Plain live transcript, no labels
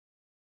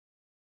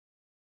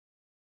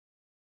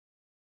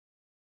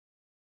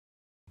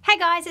Hey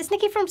guys, it's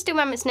Nikki from Still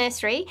Moments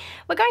Nursery.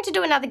 We're going to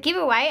do another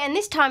giveaway, and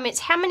this time it's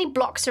how many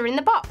blocks are in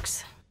the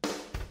box.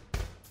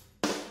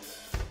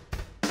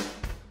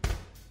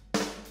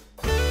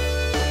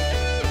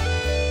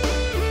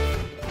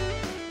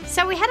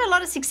 So we had a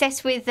lot of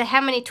success with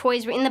how many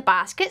toys were in the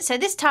basket, so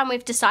this time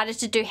we've decided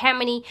to do how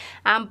many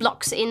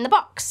blocks in the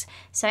box.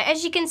 So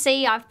as you can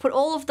see, I've put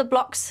all of the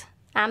blocks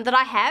that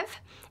I have,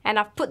 and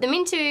I've put them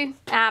into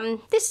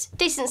this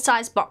decent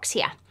sized box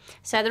here.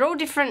 So they're all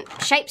different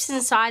shapes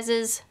and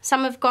sizes.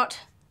 Some have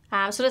got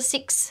sort of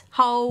 6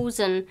 holes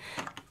and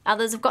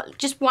others have got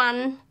just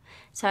 1.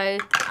 So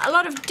a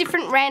lot of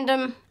different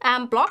random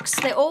blocks.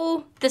 They're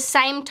all the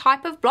same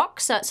type of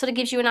blocks, so it sort of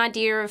gives you an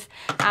idea of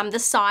the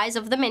size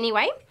of them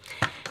anyway.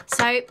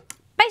 So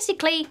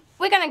basically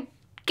we're going to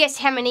guess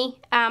how many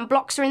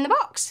blocks are in the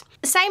box.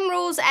 The same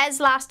rules as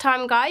last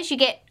time, guys. You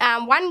get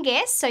one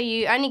guess, so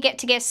you only get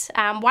to guess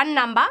one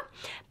number,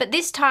 but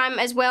this time,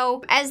 as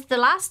well as the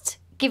last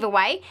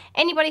giveaway,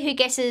 anybody who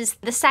guesses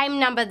the same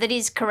number that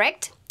is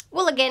correct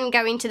will again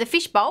go into the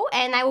fishbowl,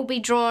 and they will be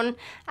drawn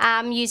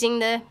using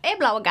the air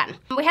blower gun.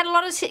 We had a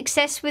lot of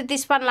success with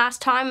this one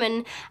last time,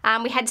 and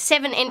we had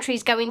 7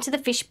 entries go into the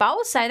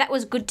fishbowl, so that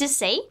was good to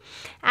see.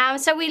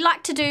 So we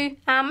like to do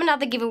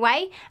another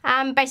giveaway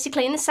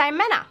basically in the same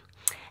manner.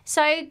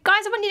 So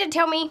guys, I want you to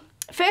tell me,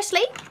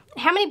 firstly,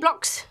 how many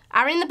blocks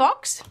are in the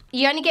box.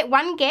 You only get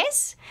one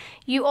guess.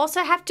 You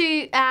also have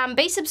to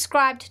be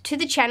subscribed to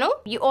the channel.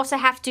 You also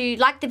have to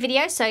like the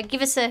video, so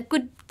give us a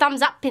good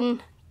thumbs up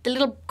in the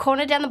little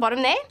corner down the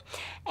bottom there.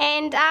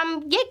 And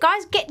yeah,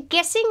 guys, get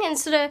guessing and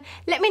sort of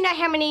let me know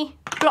how many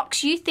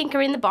blocks you think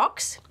are in the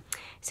box.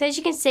 So as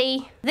you can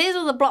see, these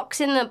are the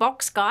blocks in the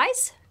box,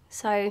 guys.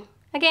 So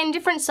again,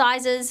 different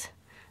sizes,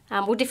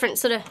 or different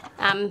sort of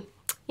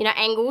you know,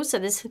 angles. So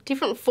there's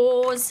different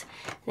 4s,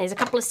 there's a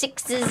couple of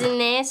 6s in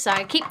there,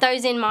 so keep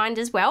those in mind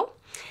as well.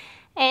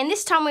 And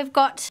this time we've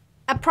got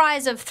a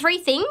prize of 3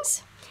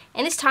 things,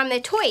 and this time they're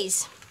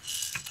toys.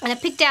 And I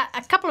picked out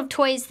a couple of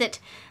toys that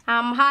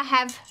I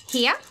have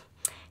here.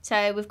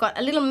 So we've got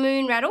a little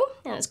moon rattle,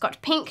 and it's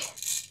got pink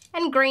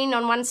and green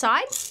on one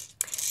side.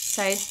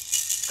 So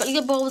it's got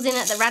little balls in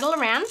it that rattle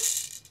around.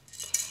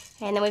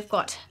 And then we've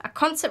got a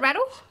concert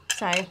rattle,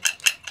 so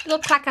little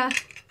clacker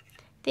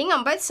thing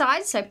on both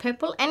sides, so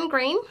purple and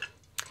green,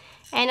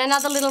 and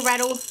another little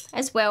rattle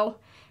as well,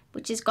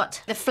 which has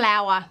got the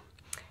flower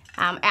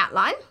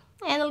outline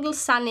and a little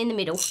sun in the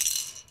middle.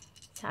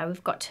 So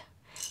we've got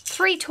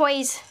 3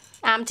 toys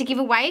to give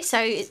away, so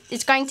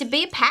it's going to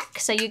be a pack,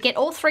 so you get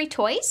all 3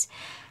 toys,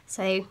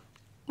 so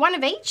 1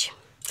 of each,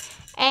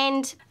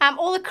 and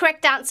all the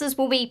correct answers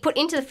will be put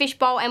into the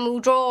fishbowl, and we'll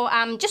draw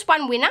just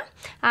one winner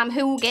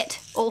who will get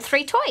all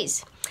 3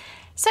 toys.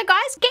 So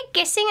guys, get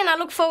guessing, and I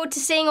look forward to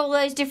seeing all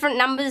those different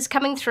numbers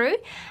coming through.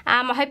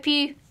 I hope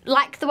you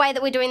like the way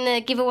that we're doing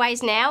the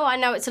giveaways now. I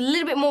know it's a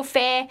little bit more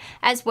fair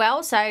as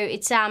well, so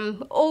it's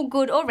all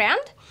good all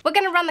round. We're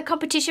going to run the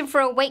competition for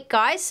a week,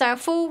 guys, so a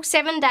full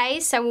 7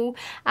 days, so we'll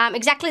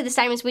exactly the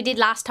same as we did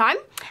last time.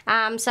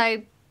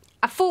 So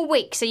a full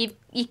week, so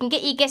you can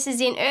get your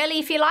guesses in early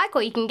if you like,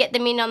 or you can get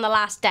them in on the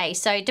last day.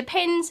 So it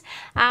depends.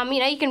 You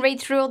know, you can read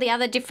through all the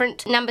other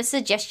different number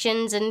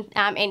suggestions and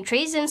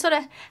entries and sort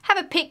of have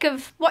a pick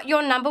of what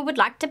your number would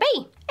like to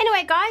be.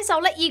 Anyway, guys,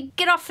 I'll let you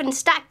get off and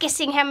start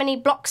guessing how many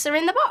blocks are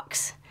in the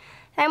box.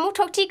 And we'll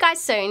talk to you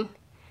guys soon.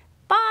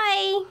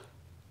 Bye!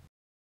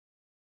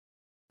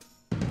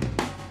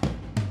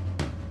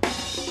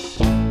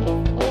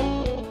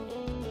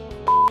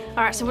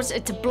 Alright, so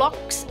it's a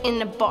blocks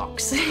in a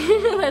box.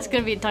 That's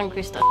going to be a tongue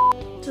twister.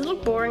 Does it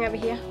look boring over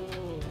here?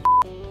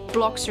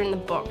 Blocks are in the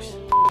box.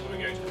 We're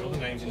going to put all the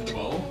names in the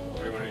bowl.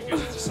 Everyone who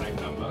gets the same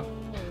number.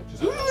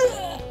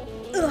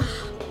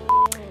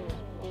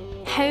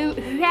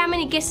 How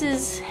many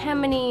guesses? How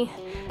many?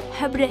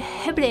 What are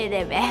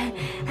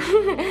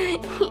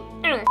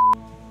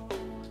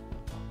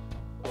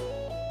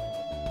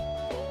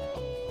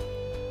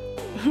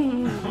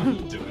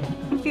you doing?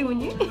 I'm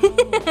feeling you.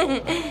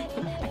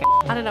 Okay,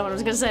 I don't know what I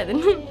was going to say then.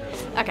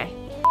 Okay.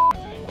 The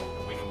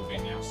winner will be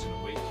announced in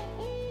a week.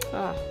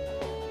 Oh.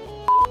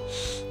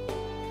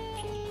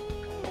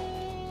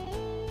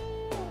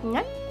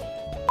 No.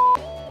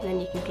 And then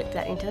you can clip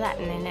that into that,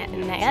 and then that,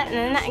 and that, and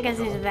then that goes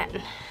into that.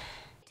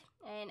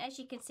 And as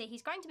you can see,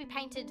 he's going to be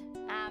painted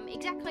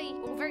exactly,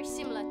 or very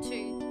similar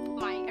to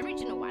my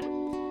original one.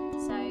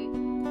 So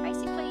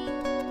basically,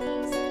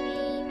 he's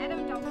the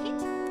Adam doll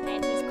kit,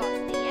 and he's got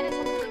the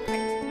anatomy